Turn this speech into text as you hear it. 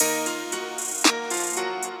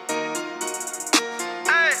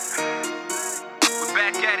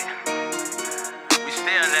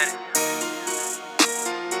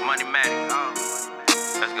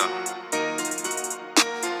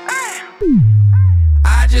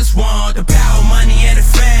just want the power, money, and the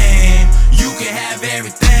fame. You can have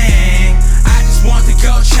everything. I just want the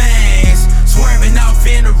gold chains, swerving off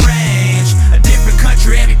in the range. A different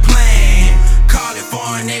country, every plane. Call it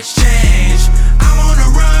foreign exchange. I'm on a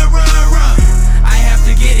run, run, run. I have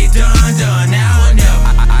to get it done, done, now or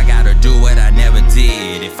never. I gotta do what I never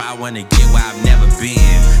did if I wanna get where I've never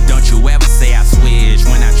been. Don't you ever say I switched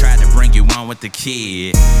when I tried to bring you on with the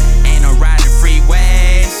kid. Ain't no riding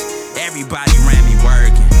freeways, everybody around me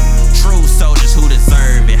working. True soldiers who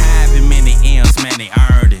deserve it. However many M's, man, they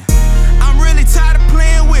earned it. I'm really tired of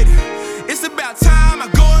playing with it. It's about time I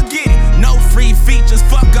go and get it. No free features,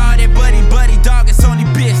 fuck all that buddy, dog, it's only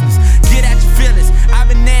business. Get out your feelings, I've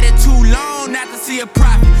been at it too long not to see a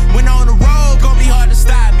profit. When on the road, gon' be hard to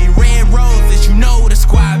stop me. Red roses, you know who the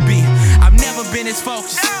squad be. I've never been as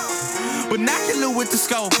focused, binocular with the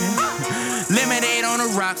scoping. Lemonade on the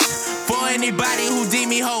rocks, for anybody who deem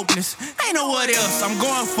me hopeless. Ain't know what else, I'm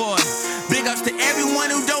going for it. Big ups to everyone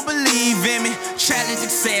who don't believe in me. Challenge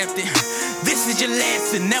accepted. This is your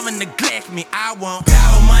lesson, never neglect me. I want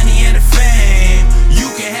power, money, and the fame. You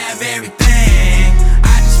can have everything.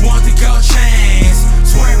 I just want the gold chains,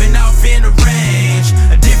 swerving off in the range.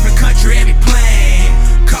 A different country, every plane.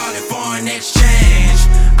 Call it foreign exchange.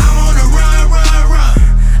 I'm on a run, run, run.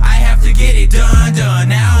 I have to get it done, done,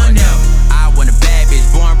 now or never. I want a bad bitch,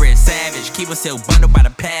 born bred savage. Keep herself bundled by the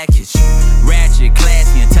package. Ratchet,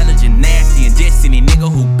 classy, intelligent, nasty, and destiny nigga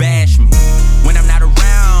who bash me. When I'm not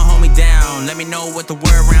around, hold me down. Let me know what the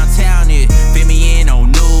word around town is. Fit me in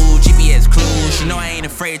on new GPS clues. You know I ain't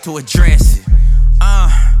afraid to address it.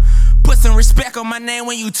 Put some respect on my name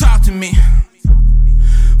when you talk to me.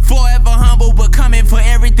 Forever humble, but coming for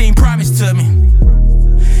everything promised to me.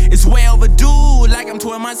 It's way overdue, like I'm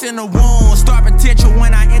 12 months in the womb. Star potential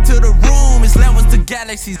when I enter the room. It's levels to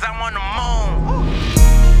galaxies, I'm on the moon.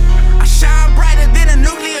 I shine brighter than a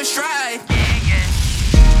nuclear strike.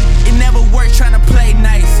 It never works trying to play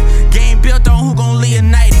nice. Game built on who gon'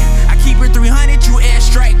 Leonite it. I keep it 300, you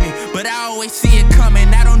airstrike me, but I always see it coming.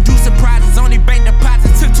 I don't do surprises, only bank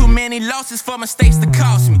deposits. Took too many losses for mistakes to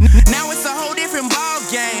cost me. Now it's a whole different ball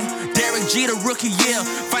game. Derek G, the rookie year,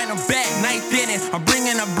 final back, ninth inning. I'm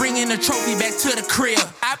bringing the trophy back to the crib.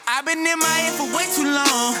 I've been in my head for way too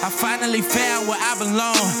long. I finally found where I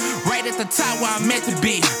belong, right at the top where I'm meant to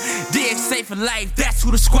be. DXA for life, that's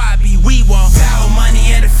who the squad be. We want power,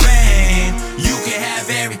 money, and the fame. You can have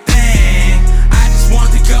everything. I just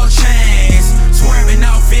want the gold chains, swerving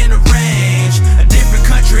off in the range.